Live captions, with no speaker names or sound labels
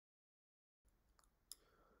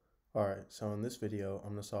Alright, so in this video,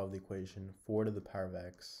 I'm going to solve the equation 4 to the power of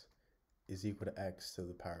x is equal to x to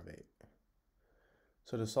the power of 8.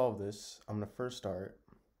 So to solve this, I'm going to first start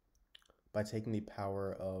by taking the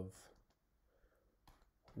power of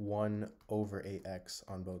 1 over 8x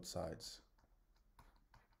on both sides.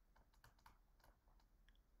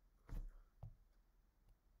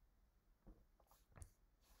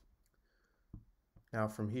 Now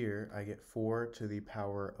from here, I get 4 to the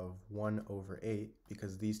power of 1 over 8,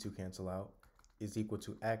 because these two cancel out, is equal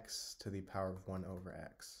to x to the power of 1 over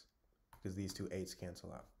x, because these two 8's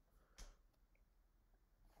cancel out.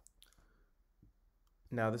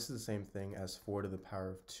 Now this is the same thing as 4 to the power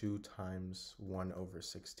of 2 times 1 over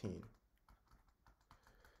 16.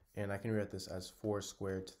 And I can rewrite this as 4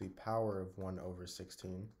 squared to the power of 1 over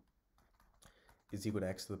 16 is equal to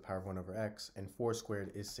x to the power of 1 over x, and 4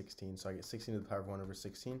 squared is 16, so I get 16 to the power of 1 over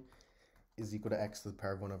 16 is equal to x to the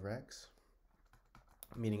power of 1 over x,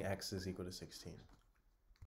 meaning x is equal to 16.